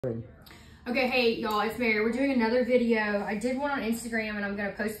Okay, hey y'all, it's Mary. We're doing another video. I did one on Instagram and I'm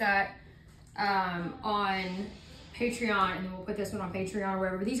gonna post that on Patreon, and then we'll put this one on Patreon or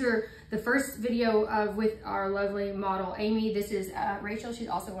wherever. But these are the first video of with our lovely model Amy. This is Rachel. She's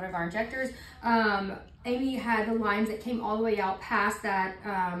also one of our injectors. Amy had the lines that came all the way out past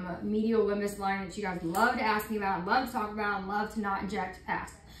that medial limbus line that you guys love to ask me about, and love to talk about, and love to not inject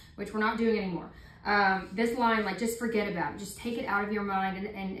past, which we're not doing anymore. This line, like, just forget about it. Just take it out of your mind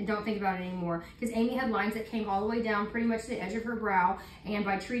and don't think about it anymore. Because Amy had lines that came all the way down pretty much to the edge of her brow, and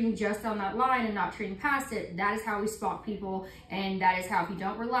by treating just on that line and not treating past it, that is how we spot people, and that is how, if you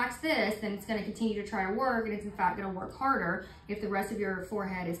don't relax this, then it's going to continue to try to work, and it's in fact going to work harder if the rest of your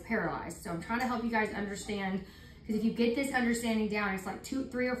forehead is paralyzed. So I'm trying to help you guys understand, because if you get this understanding down, it's like 2,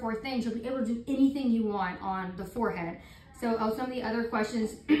 3, or 4 things, you'll be able to do anything you want on the forehead. So some of the other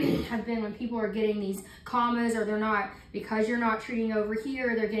questions have been when people are getting these commas, or they're not, because you're not treating over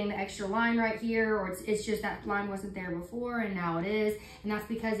here, they're getting the extra line right here, or it's just that line wasn't there before and now it is. And that's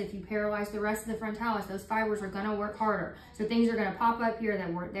because if you paralyze the rest of the frontalis, those fibers are gonna work harder. So things are gonna pop up here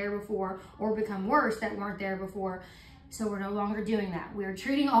that weren't there before, or become worse that weren't there before. So we're no longer doing that. We're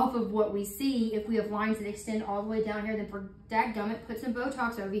treating off of what we see. If we have lines that extend all the way down here, then for dadgummit, put some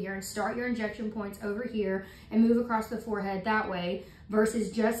Botox over here and start your injection points over here and move across the forehead that way,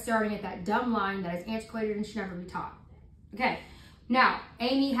 versus just starting at that dumb line that is antiquated and should never be taught. Okay, now,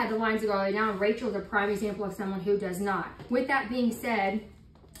 Amy had the lines that go all the way down. Rachel is a prime example of someone who does not. With that being said,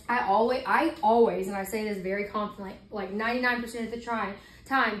 I always, and I say this very confidently, like 99% of the time,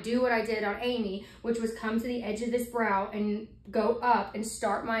 do what I did on Amy, which was come to the edge of this brow and go up and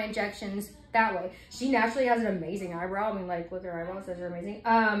start my injections that way. She naturally has an amazing eyebrow. I mean, like, look at her eyebrows, those are amazing.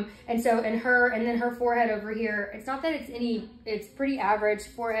 And then her forehead over here, it's not that it's pretty average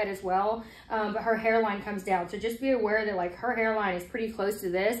forehead as well, but her hairline comes down. So just be aware that, like, her hairline is pretty close to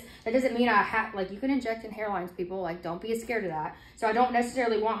this. That doesn't mean like, you can inject in hairlines, people. Like, don't be scared of that. So I don't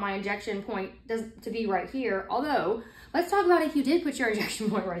necessarily want my injection point to be right here, although, let's talk about if you did put your injection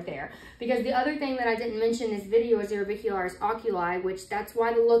point right there. Because the other thing that I didn't mention in this video is the orbicularis oculi, which that's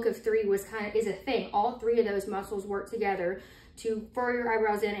why the look of 3 is a thing. All 3 of those muscles work together to furrow your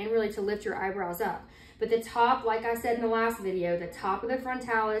eyebrows in and really to lift your eyebrows up. But the top, like I said in the last video, the top of the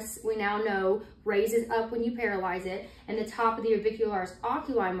frontalis, we now know, raises up when you paralyze it, and the top of the orbicularis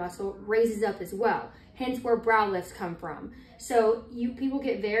oculi muscle raises up as well. Hence where brow lifts come from. So people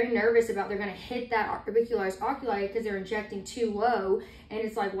get very nervous about they're gonna hit that orbicularis oculi because they're injecting too low, and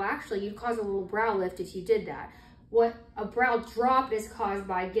it's like, well, actually, you'd cause a little brow lift if you did that. What a brow drop is caused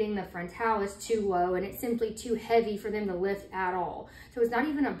by getting the frontalis too low, and it's simply too heavy for them to lift at all. So it's not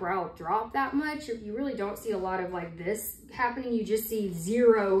even a brow drop that much. You really don't see a lot of like this happening. You just see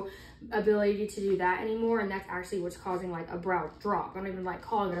zero ability to do that anymore, and that's actually what's causing like a brow drop. I don't even like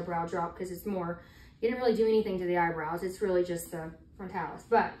calling it a brow drop because it's more, you didn't really do anything to the eyebrows. It's really just the frontalis.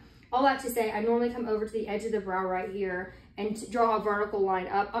 But all that to say, I normally come over to the edge of the brow right here and draw a vertical line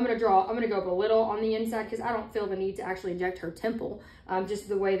up. I'm gonna go up a little on the inside because I don't feel the need to actually inject her temple, just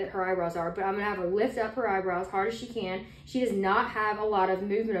the way that her eyebrows are. But I'm gonna have her lift up her eyebrows hard as she can. She does not have a lot of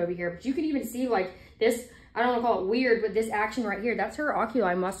movement over here, but you can even see like this, I don't want to call it weird, but this action right here, that's her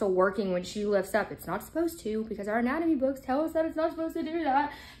oculi muscle working when she lifts up. It's not supposed to, because our anatomy books tell us that it's not supposed to do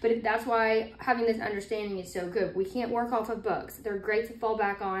that. But that's why having this understanding is so good. We can't work off of books. They're great to fall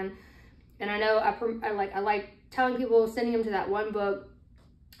back on. And I know I like telling people, sending them to that one book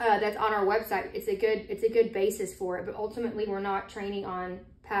that's on our website. It's a good basis for it. But ultimately, we're not training on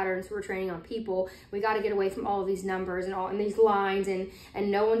patterns, we're training on people. We got to get away from all of these numbers and these lines and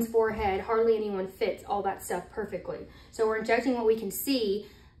no one's forehead, hardly anyone fits all that stuff perfectly. So we're injecting what we can see,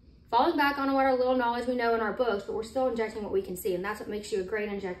 falling back on what our little knowledge we know in our books, but we're still injecting what we can see, and that's what makes you a great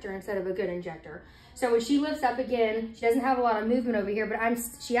injector instead of a good injector. So when she lifts up again, she doesn't have a lot of movement over here, but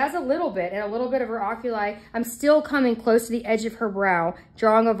she has a little bit, and a little bit of her oculi. I'm still coming close to the edge of her brow,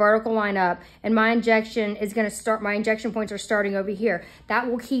 drawing a vertical line up, and my injection is gonna start, my injection points are starting over here. That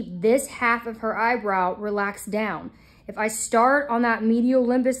will keep this half of her eyebrow relaxed down. If I start on that medial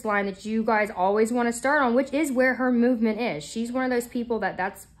limbus line that you guys always want to start on, which is where her movement is. She's one of those people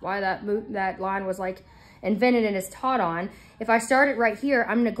that's why that line was like invented and is taught on. If I start it right here,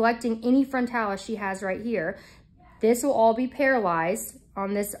 I'm neglecting any frontalis she has right here. This will all be paralyzed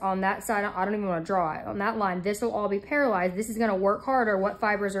on that side. I don't even want to draw it. On that line, this will all be paralyzed. This is going to work harder what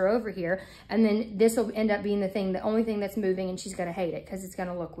fibers are over here. And then this will end up being the only thing that's moving, and she's going to hate it because it's going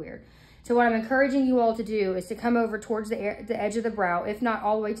to look weird. So what I'm encouraging you all to do is to come over towards the edge of the brow, if not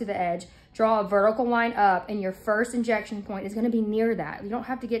all the way to the edge, draw a vertical line up, and your first injection point is going to be near that. You don't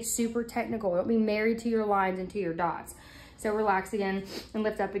have to get super technical. Don't be married to your lines and to your dots. So relax again and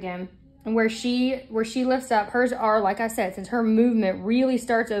lift up again. And where she lifts up, hers are, like I said, since her movement really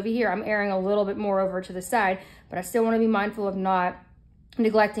starts over here, I'm airing a little bit more over to the side, but I still want to be mindful of not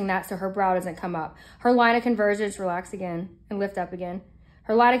neglecting that so her brow doesn't come up. Her line of convergence, relax again and lift up again.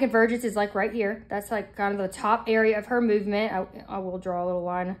 Her line of convergence is like right here. That's like kind of the top area of her movement. I will draw a little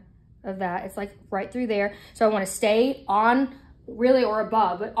line of that. It's like right through there. So I want to stay on, really, or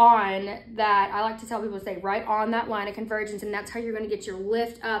above, but on that. I like to tell people to stay right on that line of convergence, and that's how you're going to get your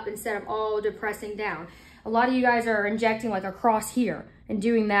lift up instead of all depressing down. A lot of you guys are injecting like across here and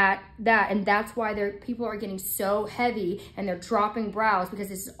doing that, and that's why people are getting so heavy and they're dropping brows, because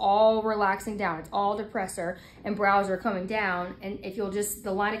this is all relaxing down. It's all depressor and brows are coming down. And if you'll just,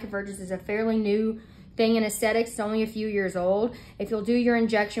 the line of convergence is a fairly new thing in aesthetics. It's only a few years old. If you'll do your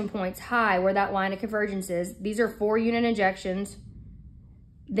injection points high where that line of convergence is, these are 4-unit injections,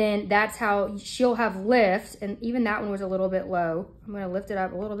 then that's how she'll have lift. And even that one was a little bit low. I'm going to lift it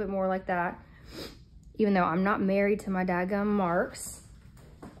up a little bit more like that, even though I'm not married to my daggum marks,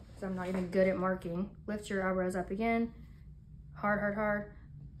 so I'm not even good at marking. Lift your eyebrows up again. Hard, hard, hard.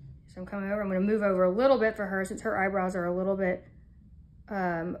 So I'm coming over. I'm going to move over a little bit for her since her eyebrows are a little bit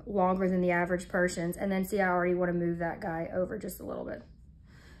longer than the average person's. And then see, I already want to move that guy over just a little bit.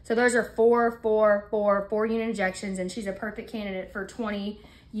 So those are 4-unit injections, and she's a perfect candidate for 20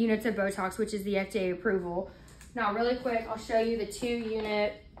 units of Botox, which is the FDA approval. Now, really quick, I'll show you the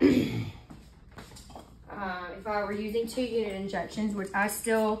 2-unit. If I were using 2-unit injections, which I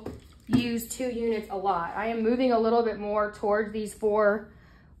still use 2 units a lot. I am moving a little bit more towards these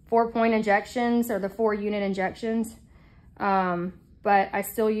 4-point injections, or the 4-unit injections. But I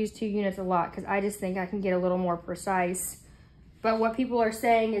still use 2 units a lot because I just think I can get a little more precise. But what people are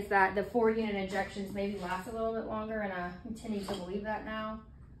saying is that the 4-unit injections maybe last a little bit longer, and I'm tending to believe that now,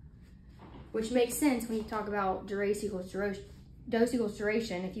 which makes sense when you talk about dose equals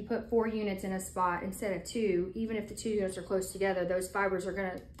duration. If you put 4 units in a spot instead of 2, even if the 2 units are close together, those fibers are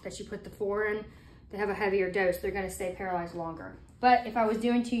gonna, that you put the 4 in, they have a heavier dose, they're gonna stay paralyzed longer. But if I was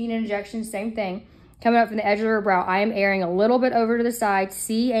doing 2-unit injections, same thing. Coming up from the edge of her brow, I am airing a little bit over to the side.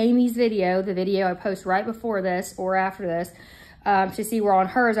 See Amy's video, the video I post right before this or after this, to see where on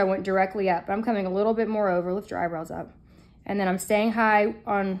hers I went directly up. But I'm coming a little bit more over. Lift your eyebrows up. And then I'm staying high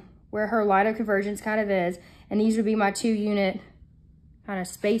on where her line of convergence kind of is. And these would be my 2-unit kind of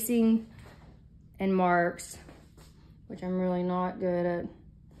spacing and marks, which I'm really not good at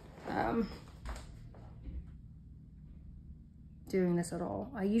doing this at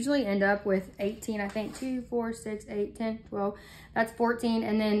all. I usually end up with 18, I think, 2, 4, 6, 8, 10, 12. That's 14.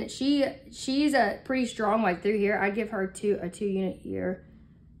 And then she's a pretty strong, like through here. I'd give her a 2-unit here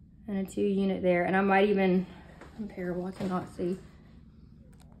and a 2-unit there. And I might even, I'm terrible, I cannot see.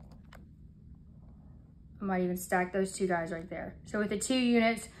 I might even stack those 2 guys right there. So with the 2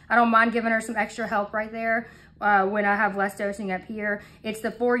 units, I don't mind giving her some extra help right there when I have less dosing up here. It's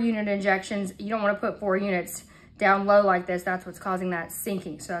the 4-unit injections. You don't want to put 4 units down low like this. That's what's causing that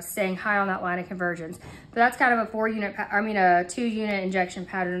sinking. So that's staying high on that line of convergence. But that's kind of a 2-unit injection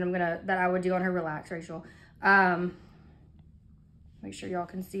pattern that I would do on her. Relax, Rachel. Make sure y'all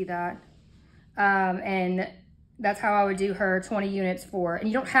can see that. And that's how I would do her 20 units for. And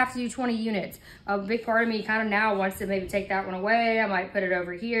you don't have to do 20 units. A big part of me kind of now wants to maybe take that one away. I might put it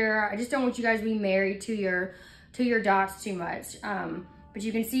over here. I just don't want you guys to be married to your dots too much. But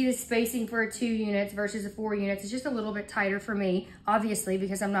you can see the spacing for a 2 units versus a 4 units. It's just a little bit tighter for me, obviously,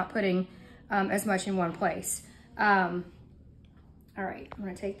 because I'm not putting as much in one place. All right, I'm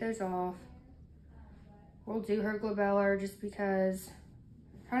gonna take those off. We'll do her glabellar just because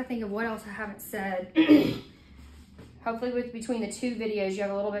I'm trying to think of what else I haven't said. Hopefully between the 2 videos, you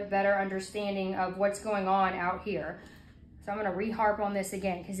have a little bit better understanding of what's going on out here. So I'm gonna re-harp on this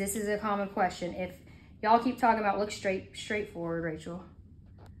again, because this is a common question. If y'all keep talking about, look straight forward, Rachel.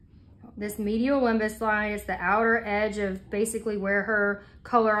 This medial limbus line is the outer edge of basically where her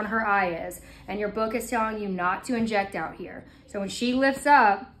color on her eye is. And your book is telling you not to inject out here. So when she lifts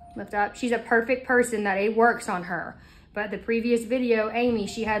up, she's a perfect person that it works on her. But the previous video, Amy,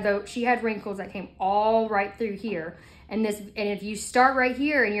 she had wrinkles that came all right through here. And if you start right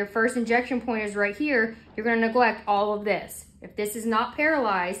here and your first injection point is right here, you're gonna neglect all of this. If this is not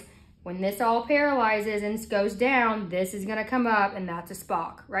paralyzed, when this all paralyzes and goes down, this is gonna come up, and that's a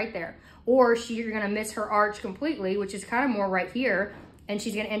spock right there. Or you're gonna miss her arch completely, which is kind of more right here, and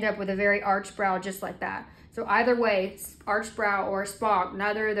she's gonna end up with a very arched brow just like that. So either way, arched brow or a spock,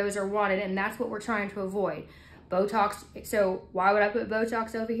 neither of those are wanted, and that's what we're trying to avoid. Botox, so why would I put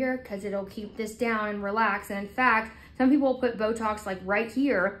Botox over here? Because it'll keep this down and relax. And in fact, some people put Botox like right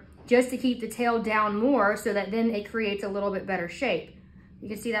here just to keep the tail down more so that then it creates a little bit better shape. You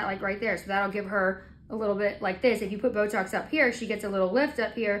can see that like right there. So that'll give her a little bit like this. If you put Botox up here, she gets a little lift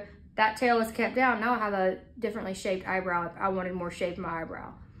up here. That tail is kept down. Now I have a differently shaped eyebrow if I wanted more shape in my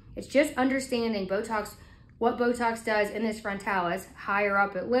eyebrow. It's just understanding Botox, what Botox does in this frontalis. Higher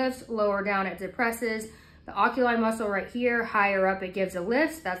up it lifts, lower down it depresses. The oculi muscle right here, higher up it gives a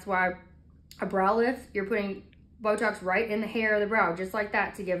lift. That's why a brow lift, you're putting Botox right in the hair of the brow, just like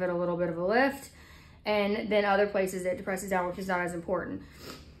that, to give it a little bit of a lift. And then other places it depresses down, which is not as important.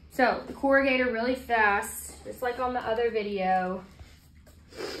 So the corrugator really fast, just like on the other video.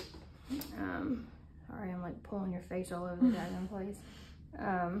 Sorry, I'm like pulling your face all over the daggone place.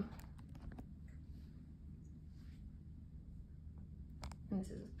 And this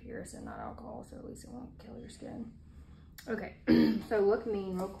is Purison, not alcohol, so at least it won't kill your skin. Okay, so look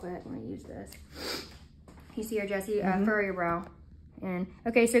mean real quick. I'm gonna use this. You see here, Jessie, furrow your brow. And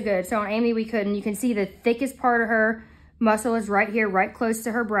okay, so good. So on Amy, we couldn't. You can see the thickest part of her muscle is right here, right close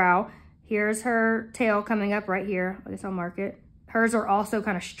to her brow. Here's her tail coming up right here. I guess I'll mark it. Hers are also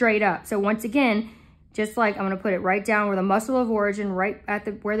kind of straight up. So once again, just like I'm gonna put it right down where the muscle of origin, right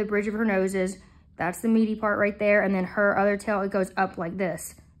at where the bridge of her nose is. That's the meaty part right there. And then her other tail, it goes up like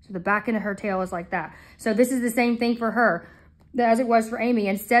this. So the back end of her tail is like that. So this is the same thing for her as it was for Amy.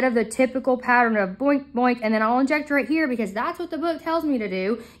 Instead of the typical pattern of boink, boink, and then I'll inject right here because that's what the book tells me to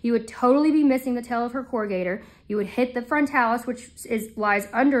do, you would totally be missing the tail of her corrugator. You would hit the frontalis, which lies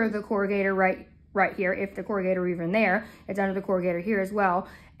under the corrugator right here. If the corrugator were even there, it's under the corrugator here as well.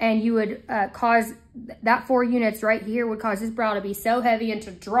 And you would cause that 4 units right here would cause this brow to be so heavy and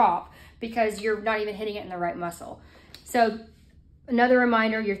to drop because you're not even hitting it in the right muscle. So another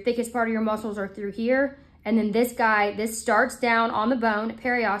reminder, your thickest part of your muscles are through here. And then this guy, this starts down on the bone,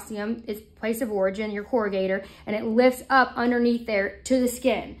 periosteum, its place of origin, your corrugator, and it lifts up underneath there to the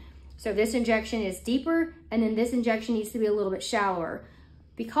skin. So this injection is deeper, and then this injection needs to be a little bit shallower.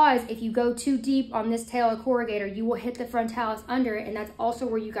 Because if you go too deep on this tail of corrugator, you will hit the frontalis under it, and that's also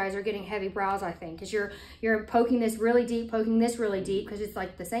where you guys are getting heavy brows, I think, because you're poking this really deep, poking this really deep, because it's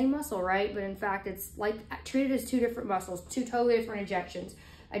like the same muscle, right? But in fact, it's like treated as 2 different muscles, 2 totally different injections.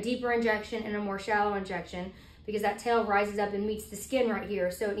 A deeper injection and a more shallow injection, because that tail rises up and meets the skin right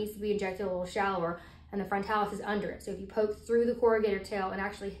here, so it needs to be injected a little shallower, and the frontalis is under it. So if you poke through the corrugator tail and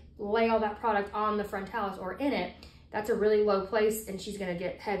actually lay all that product on the frontalis or in it, that's a really low place, and she's gonna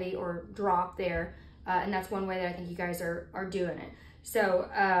get heavy or drop there, and that's one way that I think you guys are doing it. So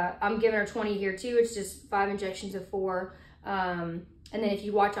I'm giving her 20 here too. It's just 5 injections of 4. And then if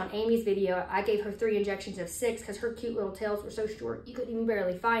you watch on Amy's video, I gave her 3 injections of 6 because her cute little tails were so short, you couldn't even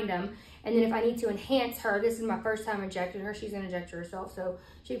barely find them. And then if I need to enhance her, this is my first time injecting her. She's gonna inject herself, so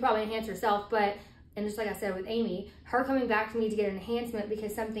she'd probably enhance herself. But, and just like I said with Amy, her coming back to me to get an enhancement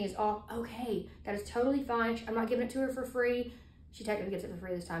because something is off, okay, that is totally fine. I'm not giving it to her for free. She technically gets it for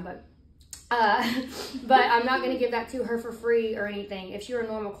free this time, but I'm not going to give that to her for free or anything. If you're a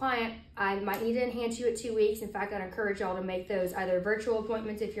normal client, I might need to enhance you at 2 weeks. In fact, I'd encourage y'all to make those either virtual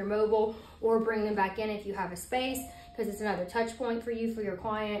appointments if you're mobile, or bring them back in if you have a space, because it's another touch point for you, for your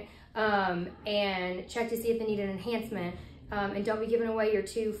client, and check to see if they need an enhancement. And don't be giving away your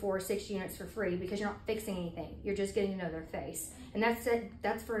 2, 4, 6 units for free because you're not fixing anything. You're just getting to know their face. And that's it.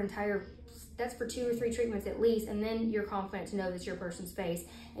 That's for 2 or 3 treatments at least, and then you're confident to know that's your person's face,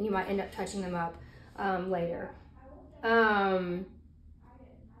 and you might end up touching them up later.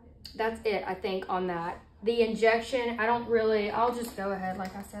 That's it, I think, on that. The injection, I'll just go ahead,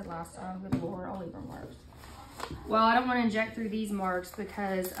 like I said last time. Good Lord, I'll leave her marks. Well, I don't want to inject through these marks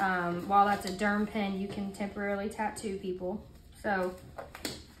because while that's a derm pen, you can temporarily tattoo people. So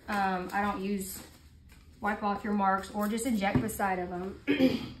I don't wipe off your marks or just inject the side of them.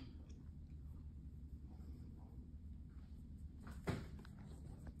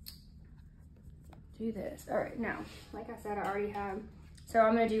 Do this. All right, now, like I said, I already have. So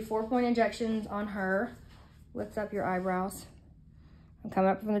I'm going to do 4-point injections on her. Lifts up your eyebrows. I'm coming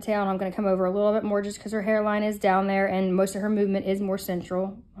up from the tail, and I'm going to come over a little bit more just because her hairline is down there and most of her movement is more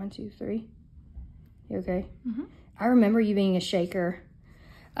central. 1, 2, 3. You okay? Mm-hmm. I remember you being a shaker.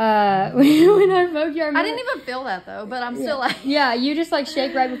 When I spoke you, I didn't even feel that though, but I'm still like. Yeah, you just like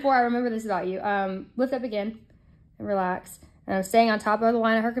shake right before. I remember this about you. Lift up again and relax. And I'm staying on top of the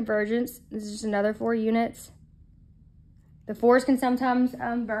line of her convergence. This is just another 4 units. The 4s can sometimes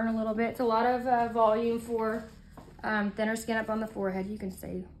burn a little bit. It's a lot of volume for thinner skin up on the forehead. You can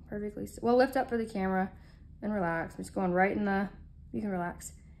stay perfectly still. Well, lift up for the camera and relax. I'm just going right in the, you can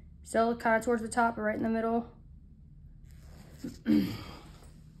relax. Still kind of towards the top, but right in the middle.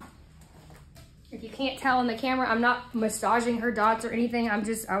 If you can't tell on the camera, I'm not massaging her dots or anything. I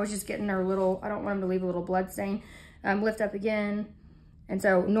was just getting her little, I don't want them to leave a little blood stain. Lift up again. And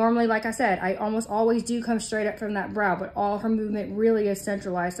so normally, like I said, I almost always do come straight up from that brow, but all her movement really is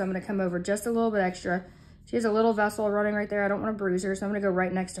centralized. So I'm gonna come over just a little bit extra. She has a little vessel running right there. I don't want to bruise her, so I'm gonna go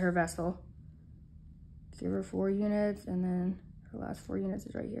right next to her vessel. Give her 4 units, and then her last 4 units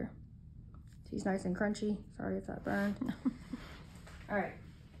is right here. She's nice and crunchy. Sorry if that burned. All right,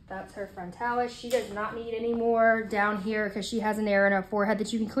 that's her frontalis. She does not need any more down here because she has an area in her forehead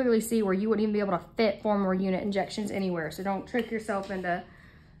that you can clearly see where you wouldn't even be able to fit 4 more unit injections anywhere. So don't trick yourself into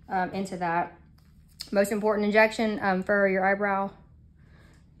that. Most important injection for your eyebrow.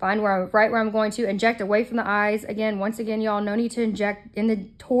 Find right where I'm going to inject away from the eyes. Again, once again, y'all, no need to inject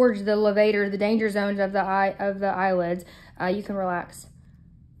towards the levator, the danger zones of the eyelids. You can relax.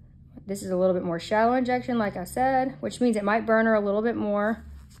 This is a little bit more shallow injection, like I said, which means it might burn her a little bit more.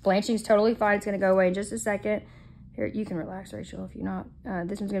 Blanching's totally fine. It's gonna go away in just a second. Here, you can relax, Rachel, if you're not.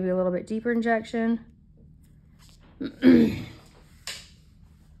 This one's gonna be a little bit deeper injection.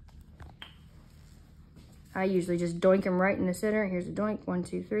 I usually just doink them right in the center. Here's a doink, 1,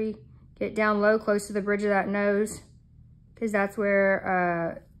 2, 3. Get down low, close to the bridge of that nose, because that's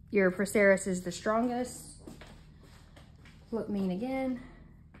where your procerus is the strongest. Look mean again,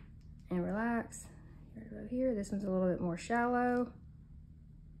 and relax. Right about here, this one's a little bit more shallow.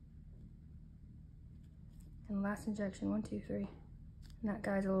 And last injection, 1, 2, 3. And that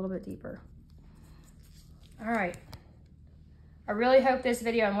guy's a little bit deeper. All right. I really hope this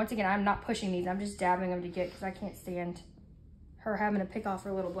video, and once again, I'm not pushing these, I'm just dabbing them to get, because I can't stand her having to pick off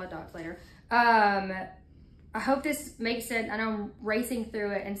her little blood dots later. I hope this makes sense. I know I'm racing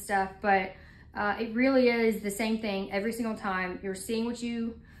through it and stuff, but it really is the same thing every single time. You're seeing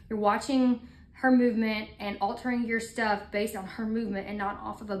you're watching her movement and altering your stuff based on her movement and not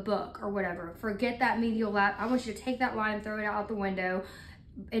off of a book or whatever. Forget that medial lat. I want you to take that line, throw it out the window,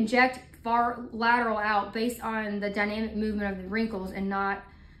 inject far lateral out based on the dynamic movement of the wrinkles and not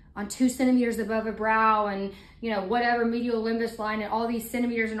on 2 centimeters above a brow and, you know, whatever medial limbus line and all these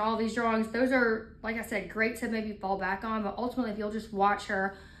centimeters and all these drawings. Those are, like I said, great to maybe fall back on, but ultimately if you'll just watch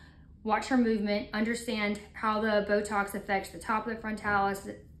her movement, understand how the Botox affects the top of the frontalis.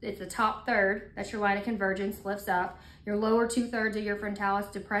 It's the top third, that's your line of convergence, lifts up. Your lower 2/3 of your frontalis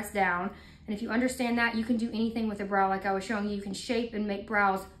depress down. And if you understand that, you can do anything with a brow like I was showing you. You can shape and make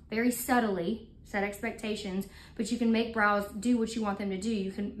brows very subtly, set expectations, but you can make brows do what you want them to do.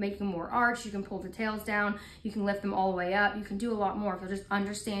 You can make them more arched, you can pull the tails down, you can lift them all the way up. You can do a lot more if you'll just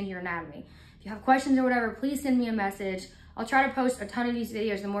understand your anatomy. If you have questions or whatever, please send me a message. I'll try to post a ton of these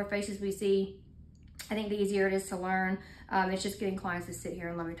videos. The more faces we see, I think the easier it is to learn. It's just getting clients to sit here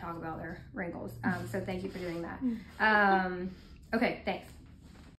and let me talk about their wrinkles. So thank you for doing that. Okay, thanks.